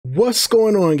What's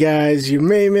going on, guys? Your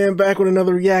main man back with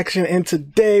another reaction, and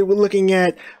today we're looking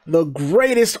at the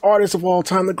greatest artist of all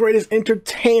time, the greatest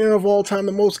entertainer of all time,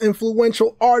 the most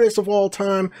influential artist of all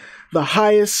time, the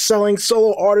highest selling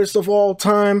solo artist of all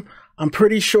time. I'm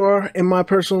pretty sure, in my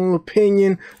personal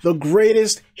opinion, the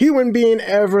greatest human being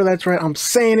ever. That's right, I'm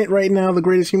saying it right now, the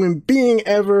greatest human being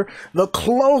ever, the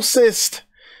closest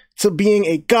to being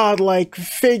a godlike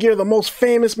figure, the most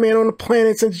famous man on the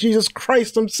planet since Jesus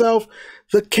Christ himself,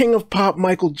 the king of pop,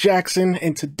 Michael Jackson.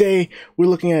 And today we're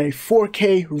looking at a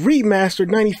 4K remastered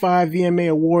 95 VMA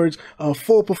Awards, a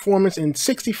full performance in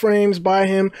 60 frames by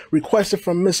him, requested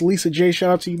from Miss Lisa J.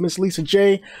 Shout out to you, Miss Lisa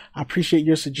J. I appreciate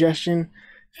your suggestion.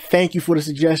 Thank you for the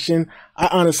suggestion. I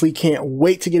honestly can't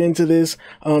wait to get into this.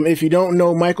 If you don't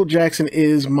know, Michael Jackson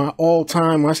is my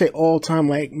all-time, when I say all-time,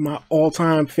 like my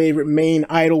all-time favorite main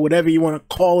idol, whatever you want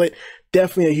to call it.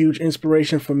 Definitely a huge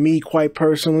inspiration for me, quite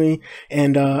personally.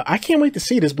 And I can't wait to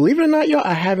see this. Believe it or not, y'all,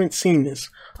 I haven't seen this.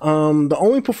 The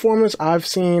only performance I've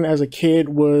seen as a kid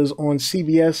was on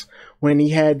CBS when he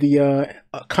had the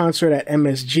concert at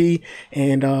MSG,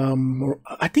 and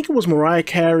I think it was Mariah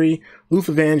Carey,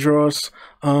 Luther Vandross,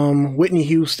 Whitney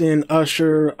Houston,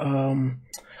 Usher,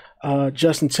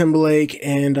 Justin Timberlake,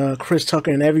 and Chris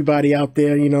Tucker, and everybody out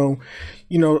there,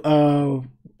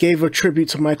 gave a tribute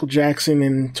to Michael Jackson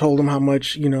and told him how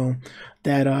much,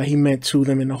 that he meant to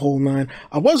them in the whole nine.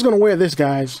 I was gonna wear this,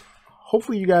 guys.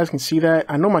 Hopefully you guys can see that.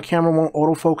 I know my camera won't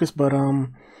autofocus, but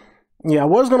yeah, I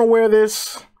was gonna wear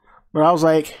this, but I was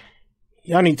like,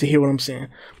 y'all need to hear what I'm saying.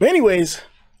 But anyways,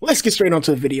 let's get straight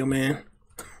onto the video, man.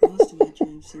 Most of my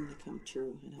dreams seem to come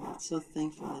true, and I'm so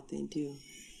thankful that they do.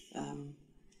 I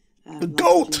have The lots of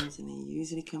GOAT! dreams, and they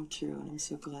usually come true, and I'm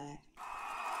so glad.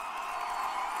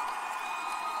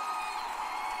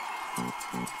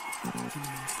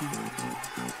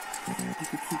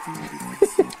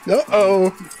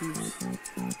 Uh-oh.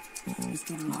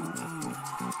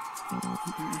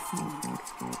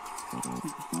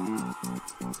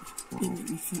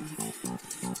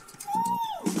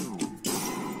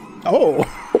 Oh.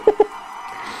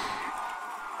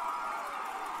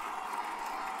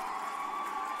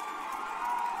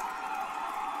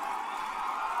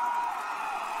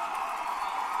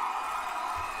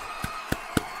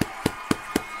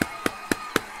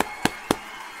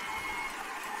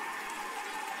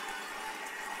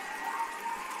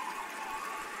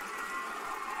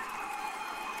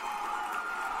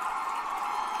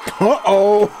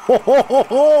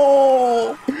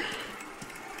 Uh-oh.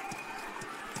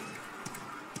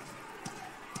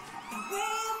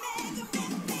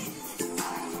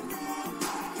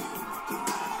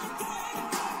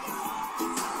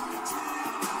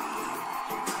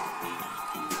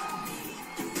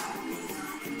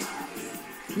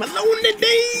 My lonely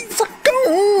days are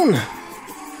gone.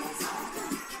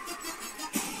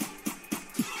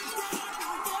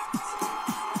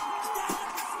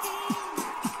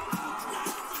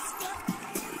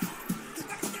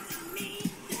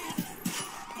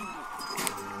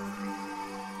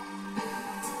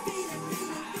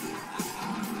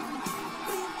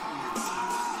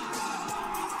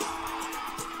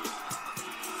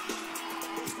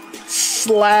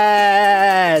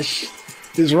 Slash,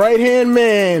 his right hand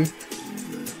man.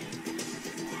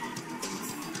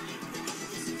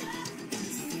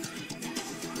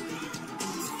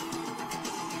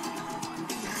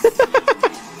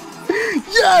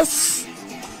 Yes.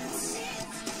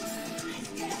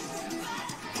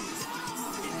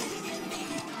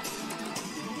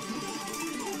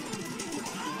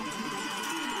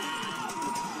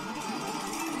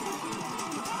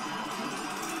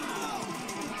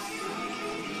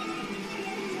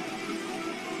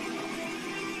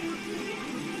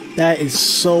 That is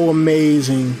so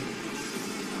amazing.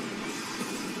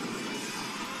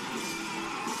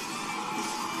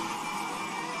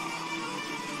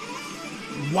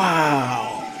 Wow.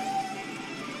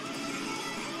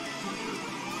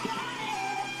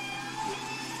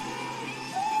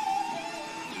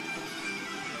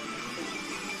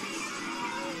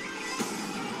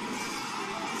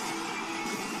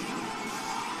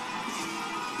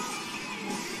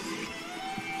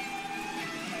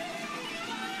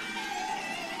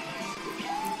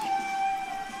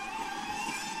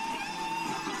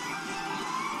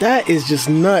 That is just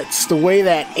nuts, the way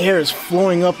that air is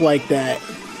flowing up like that.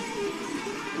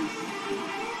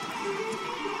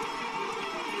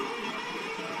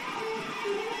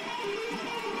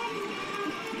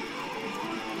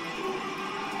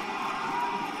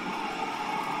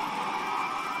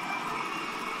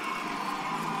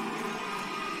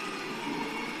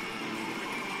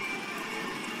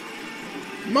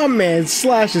 My man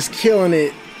Slash is killing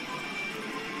it.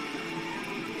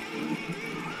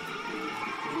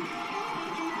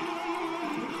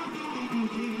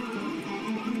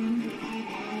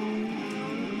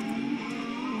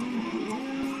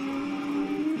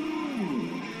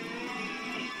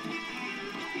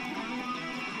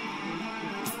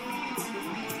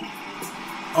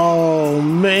 Oh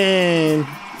man,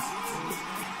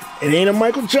 it ain't a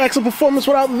Michael Jackson performance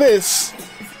without this.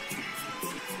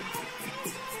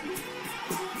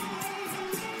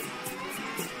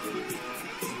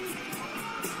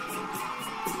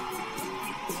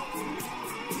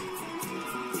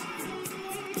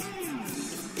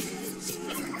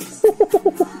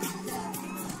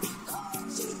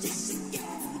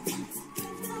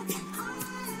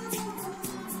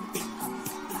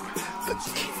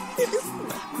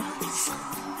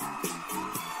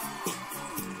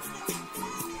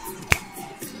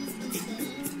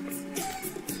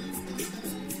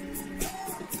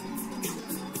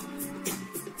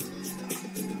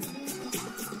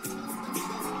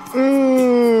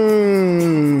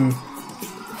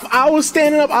 If I was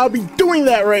standing up, I'll be doing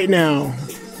that right now.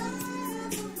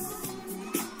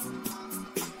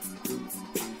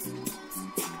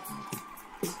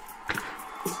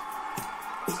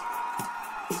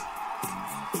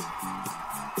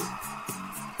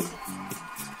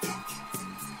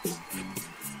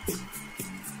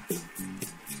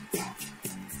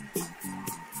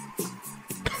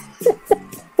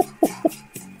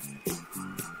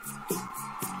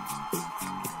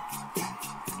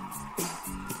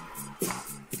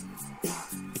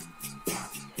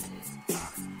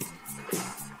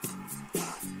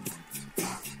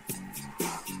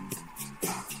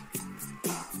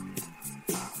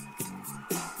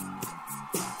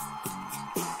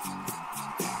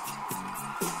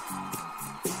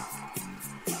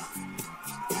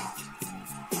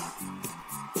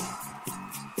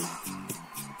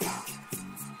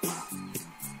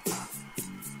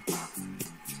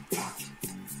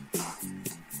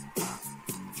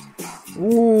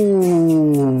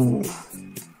 Ooh.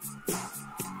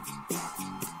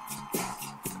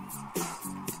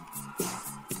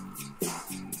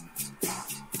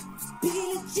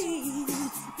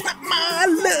 My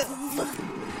love.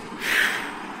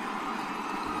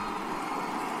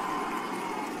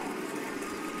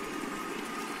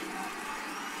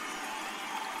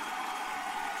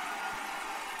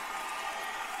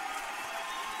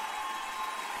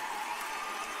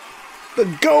 The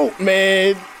GOAT,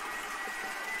 man.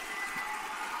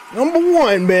 Number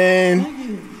one, man. Thank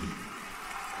you.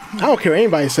 I don't care what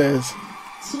anybody says.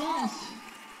 Slash,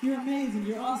 you're amazing.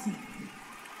 You're awesome.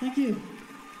 Thank you.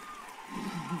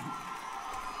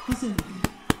 Listen.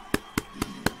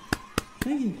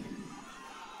 Thank you.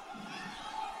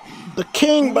 The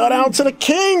king, bow down to the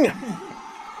king.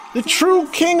 The true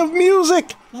king of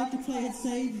music. I like to play it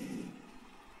safe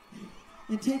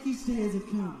and take each day as it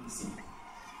comes.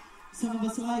 Some of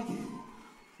us like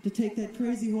to take that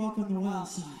crazy walk on the wild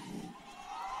side.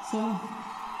 So,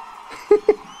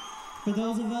 for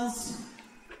those of us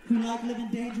who like living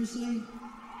dangerously,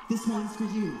 this one's for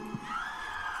you.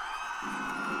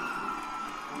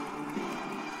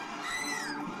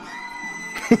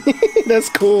 That's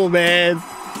cool, man.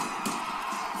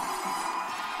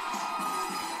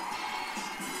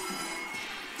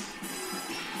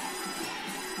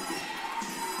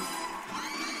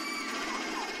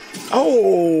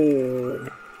 Oh.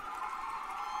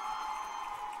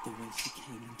 The way she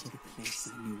came into the place,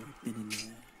 I knew right then and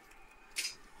there.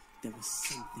 There was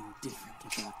something different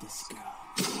about this girl.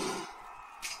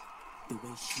 The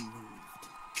way she moved,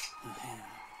 her hair,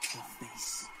 her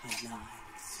face, her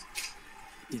lines,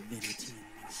 divinity in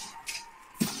motion.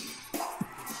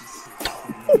 When she stepped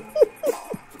in the room,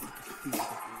 I could feel the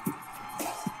room,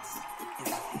 presence,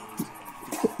 everything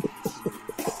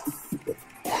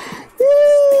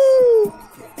Woo.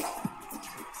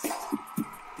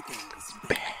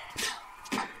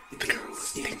 The girl was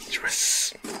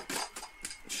dangerous.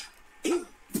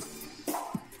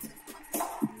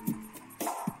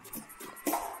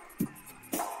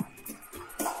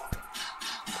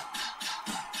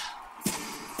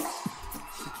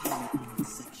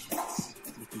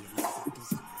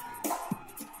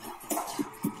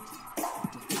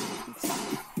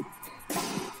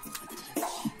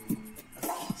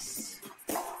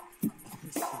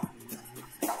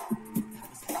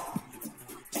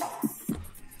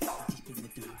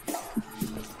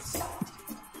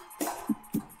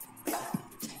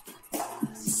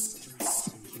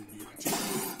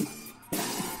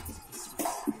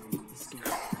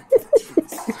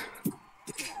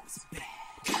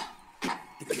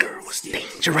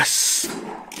 Dangerous.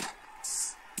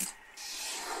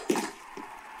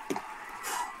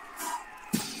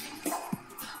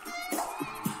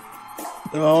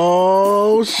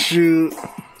 Oh shoot.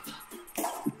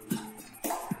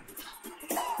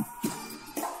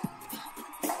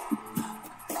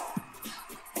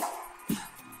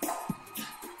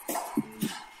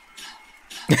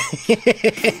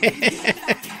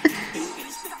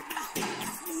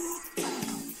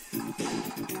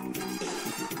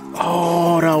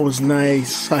 That was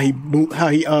nice. How he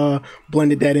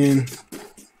blended that in.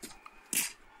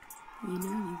 You know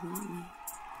you want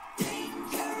me.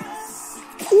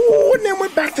 Ooh, and then we're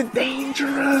back to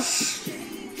Dangerous.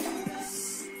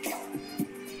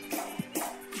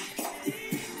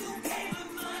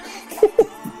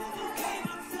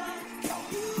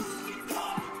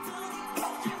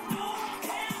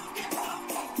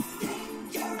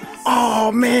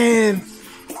 Oh man,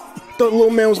 thought Little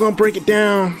Man was gonna break it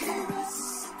down.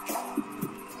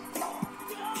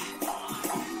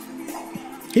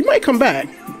 He might come back.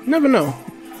 Never know.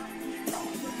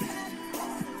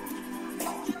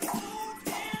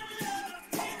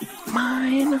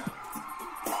 Mine.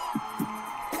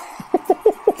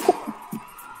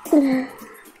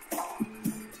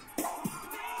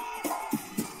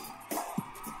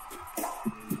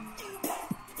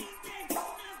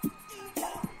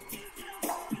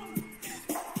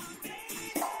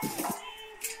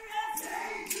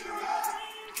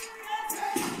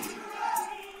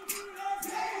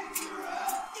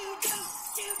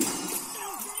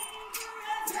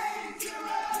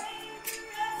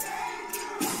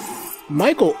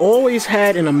 Michael always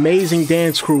had an amazing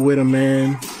dance crew with him,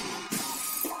 man.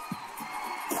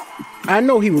 I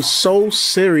know he was so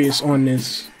serious on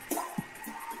this.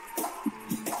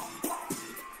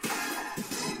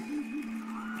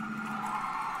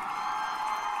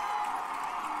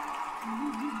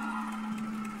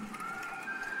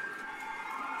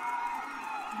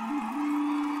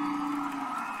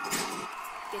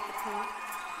 Get the car.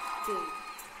 Good.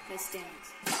 Let's dance.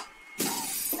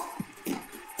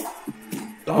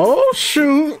 Oh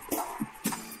shoot.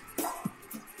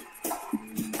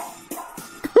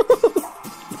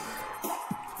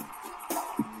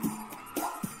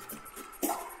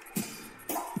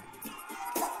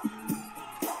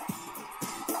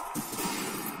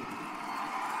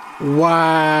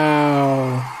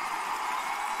 Wow.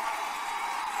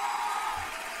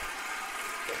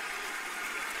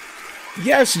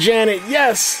 Yes, Janet,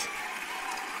 yes.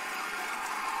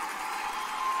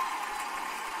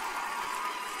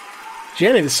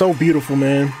 Janet is so beautiful,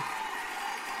 man.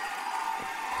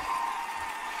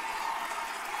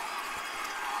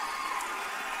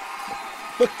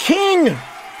 The king!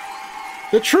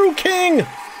 The true king!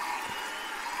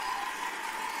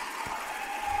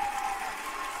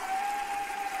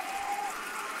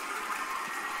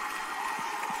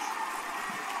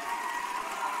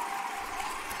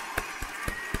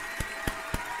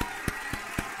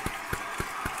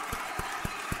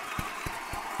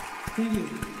 Thank you.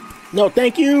 No,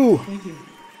 thank you! Thank you.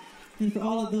 And for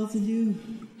all of those of you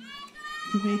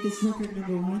who made this record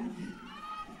 #1,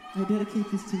 I dedicate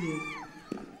this to you.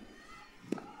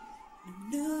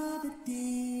 Another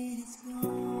day is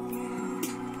gone.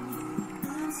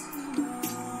 I'm still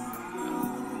all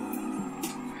alone.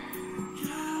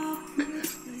 How could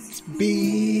this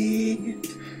Be.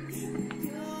 you're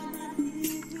not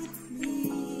here with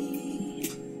me?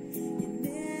 You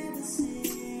never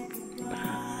said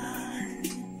goodbye.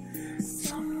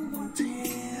 Someone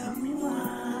tell me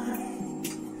why.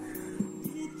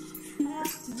 Did you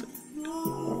have to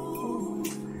go?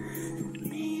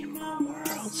 Made my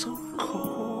world so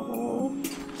cold.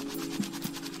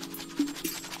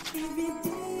 Every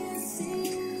day I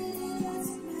see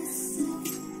myself.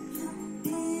 I've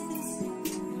been a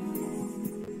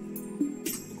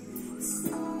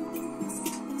something was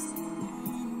missing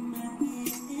in my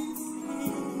innocence.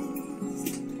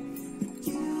 But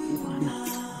you are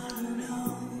not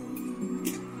alone.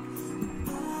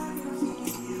 I'm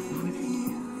here with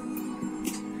you.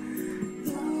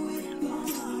 Though it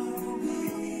was far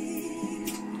away,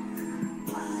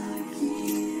 I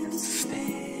can't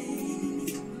stay.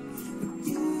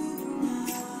 You are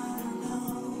not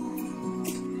alone.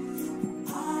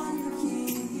 I'm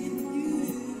here with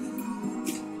you.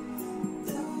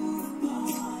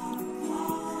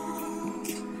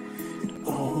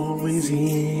 Always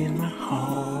in my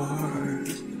heart.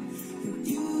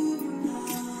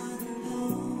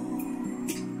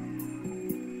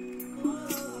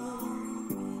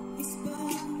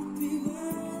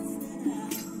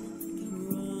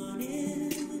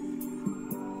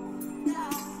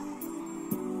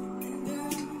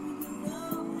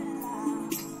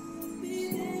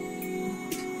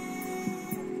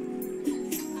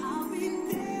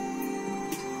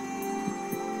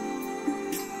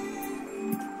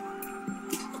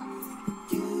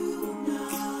 You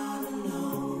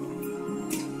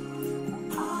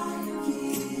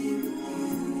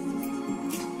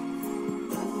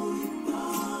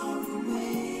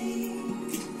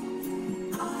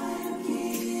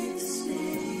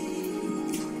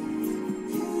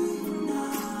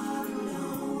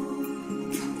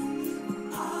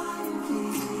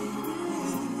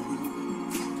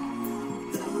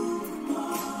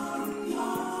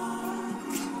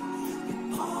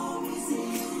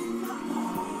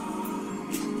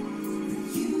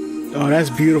Oh, that's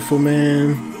beautiful,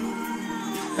 man.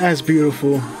 That's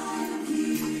beautiful.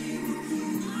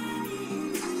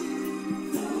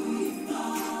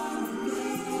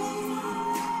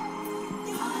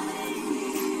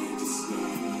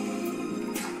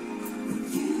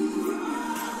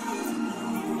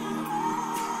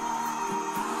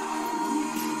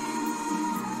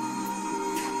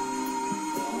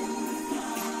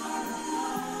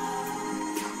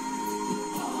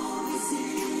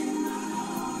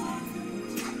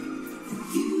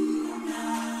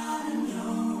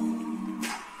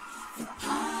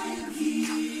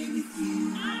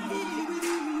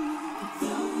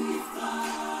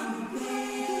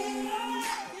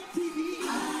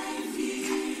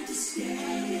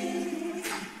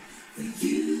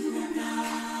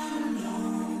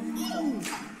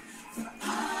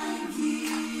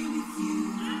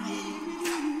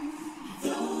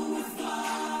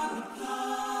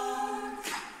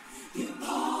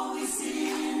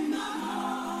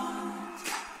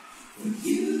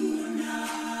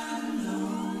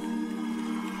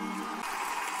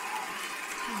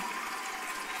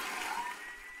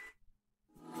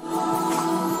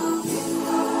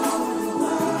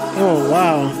 Oh,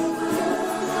 wow.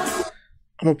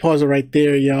 I'm gonna pause it right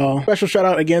there, y'all. Special shout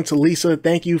out again to Lisa.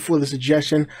 Thank you for the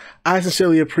suggestion. I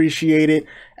sincerely appreciate it.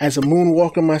 As a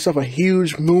moonwalker myself, a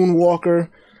huge moonwalker,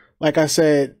 like I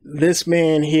said, this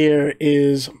man here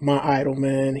is my idol,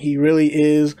 man. He really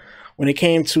is. When it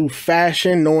came to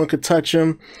fashion, no one could touch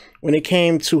him. When it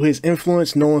came to his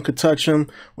influence, no one could touch him.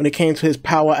 When it came to his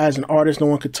power as an artist, no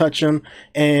one could touch him.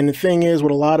 And the thing is,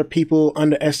 what a lot of people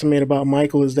underestimate about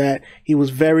Michael is that he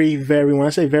was very, very, when I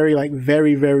say very, like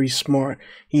very, very smart.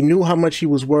 He knew how much he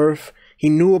was worth. He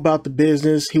knew about the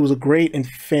business. He was a great and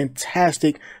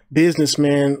fantastic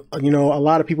businessman. You know, a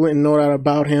lot of people didn't know that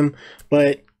about him,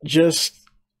 but just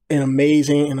an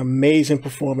amazing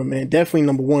performer, man. Definitely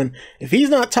number one. If he's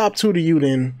not top two to you,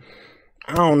 then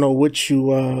I don't know what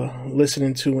you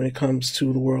listening to when it comes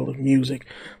to the world of music.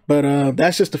 But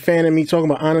that's just a fan of me talking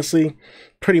about, honestly,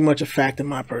 pretty much a fact in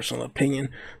my personal opinion.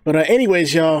 But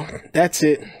anyways, y'all, that's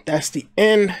it. That's the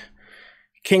end.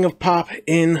 King of Pop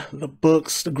in the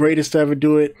books. The greatest to ever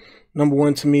do it. Number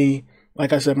one to me.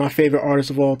 Like I said, my favorite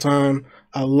artist of all time.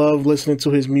 I love listening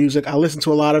to his music. I listen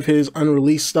to a lot of his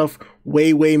unreleased stuff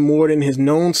way, way more than his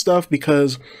known stuff,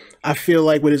 because I feel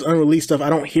like with his unreleased stuff, I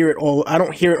don't hear it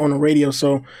on the radio,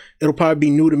 so it'll probably be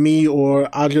new to me, or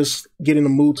I'll just get in the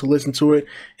mood to listen to it,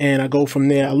 and I go from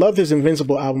there. I love his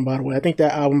Invincible album, by the way. I think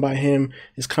that album by him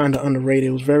is kind of underrated.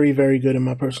 It was very, very good in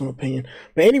my personal opinion.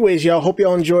 But anyways, y'all, hope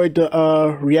y'all enjoyed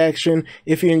the reaction.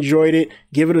 If you enjoyed it,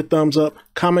 give it a thumbs up.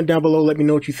 Comment down below. Let me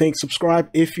know what you think. Subscribe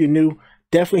if you're new.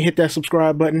 Definitely hit that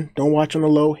subscribe button. Don't watch on the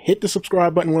low. Hit the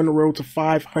subscribe button. We're on the road to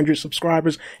 500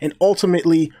 subscribers and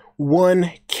ultimately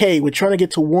 1K. We're trying to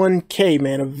get to 1K,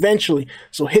 man, eventually.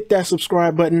 So hit that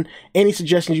subscribe button. Any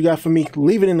suggestions you got for me,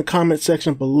 leave it in the comment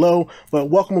section below. But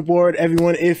welcome aboard,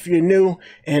 everyone, if you're new.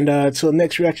 And until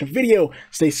next reaction video,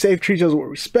 stay safe, treat each other with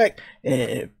respect,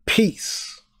 and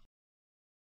peace.